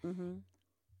design.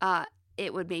 Mm-hmm.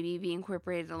 It would maybe be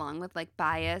incorporated along with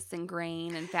bias and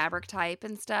grain and fabric type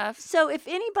and stuff. So if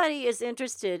anybody is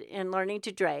interested in learning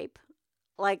to drape,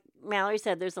 like Mallory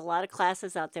said, there's a lot of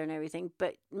classes out there and everything,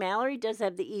 but Mallory does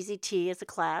have the Easy T as a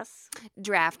class.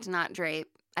 Draft, not drape,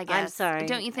 I guess. I'm sorry.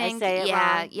 Don't you think? I say it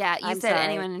wrong. Yeah. You said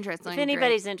anyone interested in If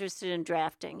anybody's interested in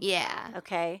drafting. Yeah.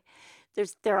 Okay.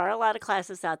 There are a lot of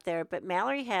classes out there, but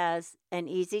Mallory has an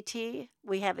Easy T.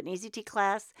 We have an Easy T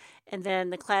class, and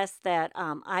then the class that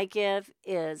I give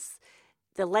is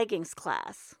the leggings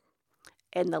class.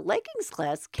 And the leggings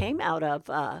class came out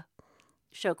of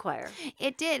show choir.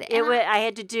 It did. I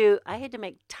had to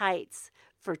make tights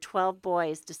for 12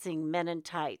 boys to sing Men in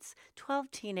Tights. 12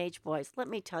 teenage boys. Let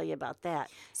me tell you about that.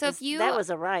 So that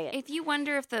was a riot. If you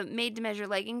wonder if the made-to-measure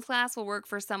leggings class will work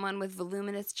for someone with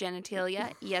voluminous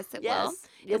genitalia, yes, it will. Yes,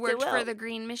 it worked it will. for the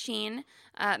Green Machine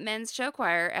men's show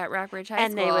choir at Rockbridge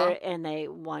High School. And they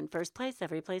won first place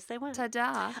every place they went.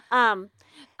 Ta-da.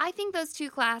 I think those two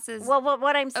classes... Well,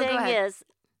 what I'm saying is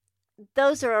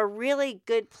those are a really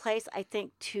good place, I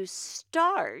think, to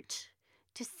start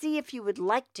to see if you would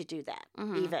like to do that,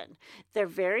 even. They're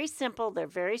very simple. They're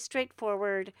very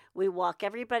straightforward. We walk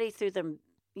everybody through them,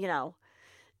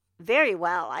 very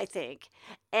well, I think.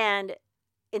 And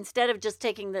instead of just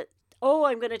taking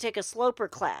I'm going to take a sloper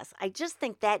class, I just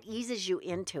think that eases you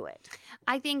into it.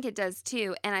 I think it does,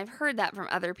 too. And I've heard that from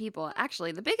other people.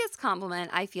 Actually, the biggest compliment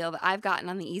I feel that I've gotten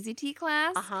on the EZT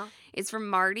class is from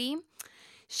Marty.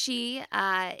 She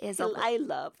is I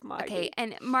love Marty. Okay,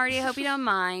 and Marty, I hope you don't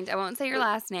mind. I won't say your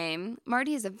last name.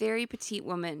 Marty is a very petite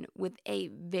woman with a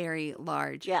very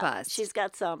large bust. She's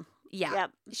got some. Yeah.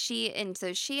 Yep.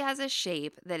 She has a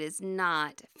shape that is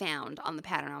not found on the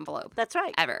pattern envelope. That's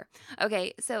right. Ever.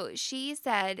 Okay, so she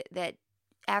said that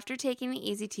after taking the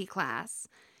EZT class,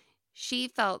 she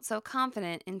felt so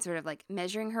confident in sort of like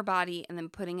measuring her body and then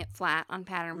putting it flat on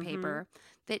pattern paper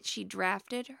that she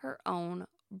drafted her own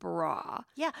bra.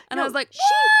 Yeah. And I was like, she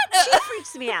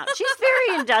freaks me out. She's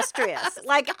very industrious.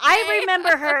 Like, I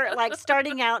remember her, like,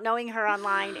 starting out knowing her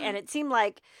online, and it seemed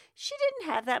like she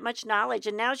didn't have that much knowledge,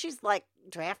 and now she's, like,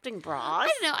 drafting bras. I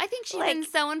don't know. I think she's been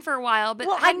sewing for a while, but...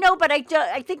 Well, I know, but I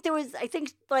think,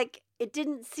 like, it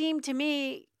didn't seem to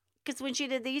me... Because when she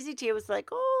did the EZT, it was like,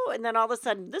 and then all of a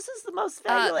sudden, this is the most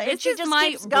fabulous. This and she is just my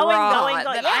keeps bra going.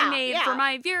 that I made for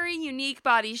my very unique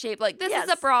body shape. Like, this is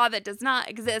a bra that does not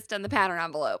exist on the pattern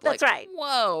envelope. That's right.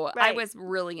 Whoa. Right. I was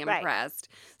really impressed.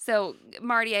 So,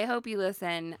 Marty, I hope you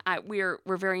listen. We're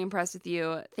very impressed with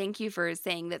you. Thank you for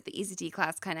saying that the EZT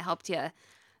class kind of helped you.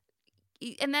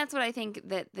 And that's what I think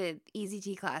that the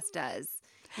EZT class does.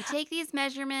 You take these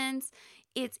measurements.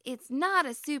 It's not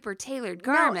a super tailored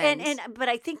garment. No, but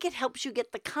I think it helps you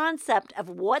get the concept of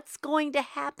what's going to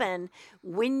happen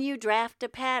when you draft a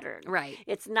pattern. Right.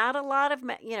 It's not a lot of,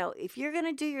 if you're going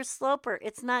to do your sloper,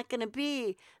 it's not going to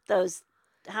be those,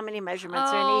 how many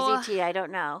measurements are in EZT? I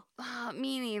don't know.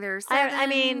 Me neither. 7. I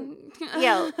mean,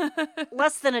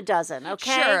 less than a dozen,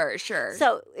 okay? Sure.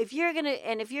 So if you're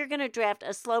going to draft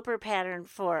a sloper pattern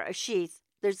for a sheath,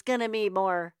 there's going to be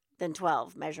more than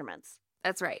 12 measurements.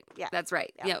 That's right. Yeah. That's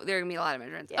right. Yeah. There are going to be a lot of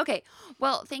measurements. Yeah. Okay.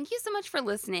 Well, thank you so much for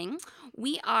listening.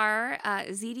 We are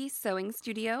ZD Sewing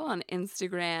Studio on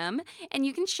Instagram, and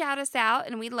you can shout us out,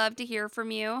 and we'd love to hear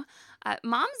from you.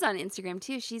 Mom's on Instagram,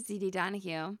 too. She's ZD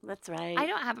Donahue. That's right. I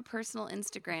don't have a personal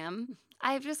Instagram.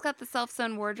 I've just got the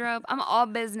self-sewn wardrobe. I'm all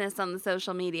business on the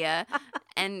social media,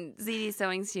 and ZD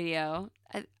Sewing Studio.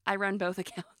 I run both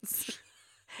accounts.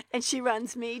 And she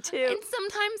runs me too. And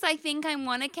sometimes I think I'm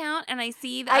one account and I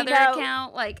see the other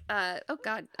account like, I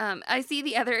see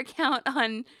the other account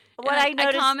on I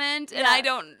comment and I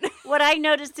don't. What I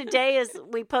noticed today is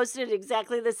we posted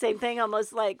exactly the same thing,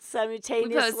 almost like simultaneously.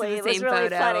 We posted it was really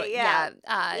photo. funny. Yeah.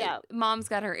 Mom's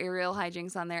got her aerial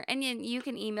hijinks on there. And you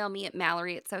can email me at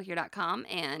Mallory@sewhere.com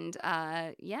and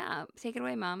take it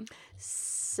away, Mom.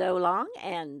 So long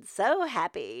and so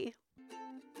happy.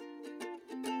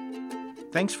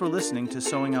 Thanks for listening to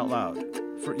Sewing Out Loud.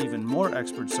 For even more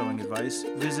expert sewing advice,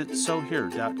 visit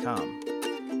sewhere.com.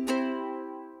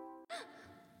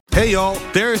 Hey y'all,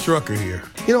 Darius Rucker here.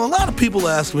 A lot of people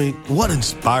ask me, what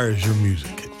inspires your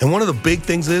music? And one of the big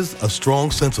things is a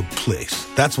strong sense of place.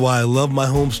 That's why I love my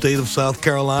home state of South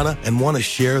Carolina and want to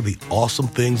share the awesome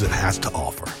things it has to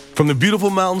offer. From the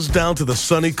beautiful mountains down to the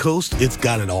sunny coast, it's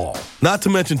got it all. Not to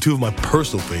mention two of my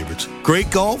personal favorites, great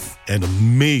golf and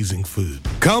amazing food.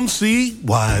 Come see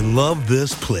why I love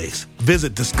this place.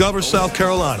 Visit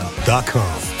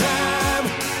discoversouthcarolina.com.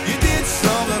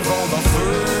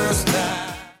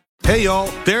 Hey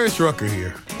y'all, Darius Rucker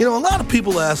here. A lot of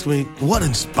people ask me, what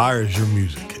inspires your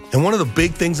music? And one of the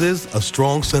big things is a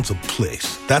strong sense of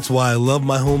place. That's why I love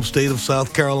my home state of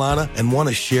South Carolina and want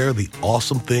to share the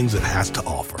awesome things it has to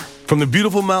offer. From the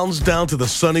beautiful mountains down to the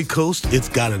sunny coast, it's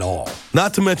got it all.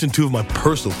 Not to mention two of my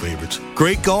personal favorites,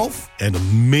 great golf and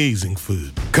amazing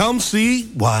food. Come see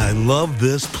why I love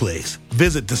this place.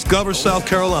 Visit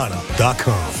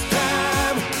discoversouthcarolina.com.